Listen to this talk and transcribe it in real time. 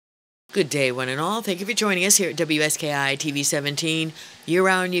Good day, one and all. Thank you for joining us here at WSKI TV 17.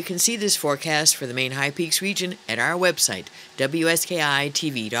 Year-round, you can see this forecast for the main high peaks region at our website,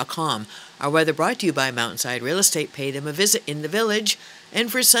 WSKITV.com. Our weather brought to you by Mountainside Real Estate. Pay them a visit in the village. And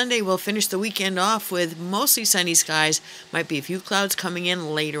for Sunday, we'll finish the weekend off with mostly sunny skies. Might be a few clouds coming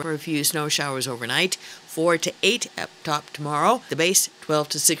in later or a few snow showers overnight. 4 to 8 up top tomorrow. The base 12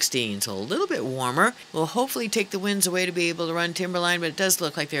 to 16, so a little bit warmer. We'll hopefully take the winds away to be able to run timberline, but it does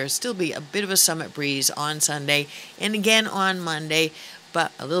look like there'll still be a bit of a summit breeze on Sunday and again on Monday.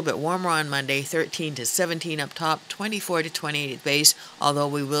 But a little bit warmer on Monday, 13 to 17 up top, 24 to 28 at base, although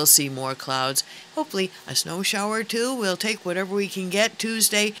we will see more clouds. Hopefully a snow shower or two. We'll take whatever we can get.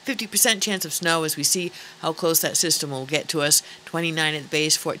 Tuesday, 50% chance of snow as we see how close that system will get to us. 29 at the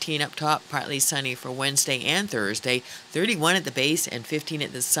base, 14 up top, partly sunny for Wednesday and Thursday. 31 at the base and 15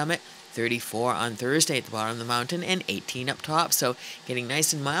 at the summit. 34 on Thursday at the bottom of the mountain, and 18 up top. So getting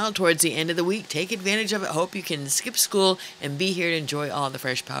nice and mild towards the end of the week. Take advantage of it. Hope you can skip school and be here to enjoy all the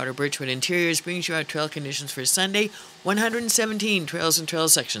fresh powder. Birchwood Interiors brings you our trail conditions for Sunday. 117 trails and trail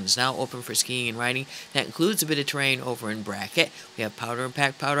sections now open for skiing and riding. That includes a bit of terrain over in Brackett. We have powder and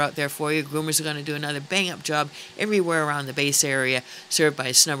packed powder out there for you. Groomers are going to do another bang-up job everywhere around the base area. Served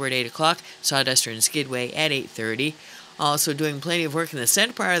by Snubber at 8 o'clock, Sawduster and Skidway at 8:30. Also doing plenty of work in the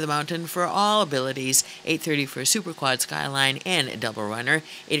center part of the mountain for all abilities. 8:30 for Super Quad Skyline and a Double Runner.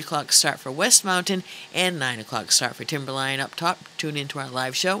 8 o'clock start for West Mountain and 9 o'clock start for Timberline up top. Tune into our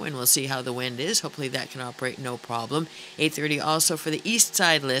live show and we'll see how the wind is. Hopefully that can operate no problem. 8:30 also for the East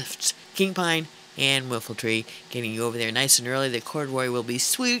Side lifts. King Pine and Whiffletree, getting you over there nice and early. The corduroy will be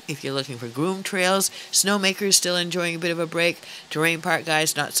sweet if you're looking for groomed trails. Snowmakers still enjoying a bit of a break. Terrain park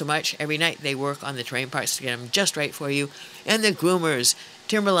guys, not so much. Every night they work on the terrain parks to get them just right for you. And the groomers,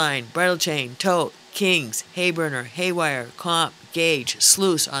 Timberline, Bridle Chain, Tote, Kings, Hayburner, Haywire, Comp, Gauge,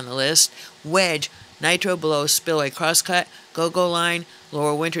 Sluice on the list, Wedge, Nitro below Spillway Crosscut, Go-Go Line,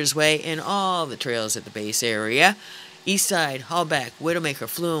 Lower Winters Way, and all the trails at the base area. East Side, Hallback, Widowmaker,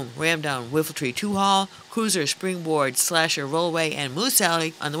 Flume, Ramdown, Whiffletree, Two-Hall, Cruiser, Springboard, Slasher, Rollaway, and Moose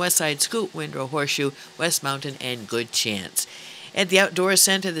Alley. On the west side, Scoot, Windrow, Horseshoe, West Mountain, and Good Chance. At the Outdoor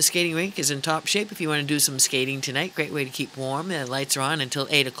Center, the skating rink is in top shape if you want to do some skating tonight. Great way to keep warm. The lights are on until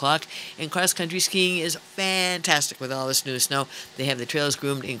 8 o'clock. And cross-country skiing is fantastic with all this new snow. They have the trails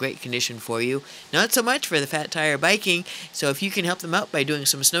groomed in great condition for you. Not so much for the fat tire biking. So if you can help them out by doing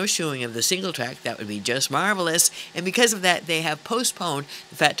some snowshoeing of the single track, that would be just marvelous. And because of that, they have postponed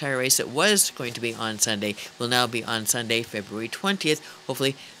the fat tire race that was going to be on Sunday. Will now be on Sunday, February 20th.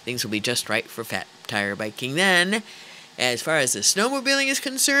 Hopefully things will be just right for fat tire biking then. As far as the snowmobiling is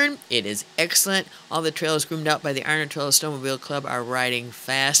concerned, it is excellent. All the trails groomed out by the Arnold Trail Snowmobile Club are riding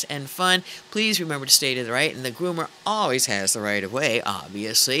fast and fun. Please remember to stay to the right, and the groomer always has the right of way,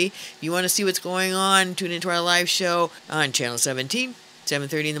 obviously. If you want to see what's going on, tune into our live show on Channel 17.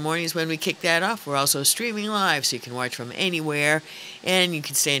 7:30 in the morning is when we kick that off. We're also streaming live, so you can watch from anywhere. And you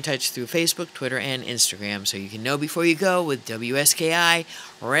can stay in touch through Facebook, Twitter, and Instagram, so you can know before you go with WSKI.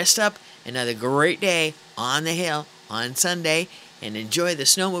 Rest up. Another great day on the hill on Sunday, and enjoy the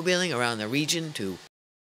snowmobiling around the region too.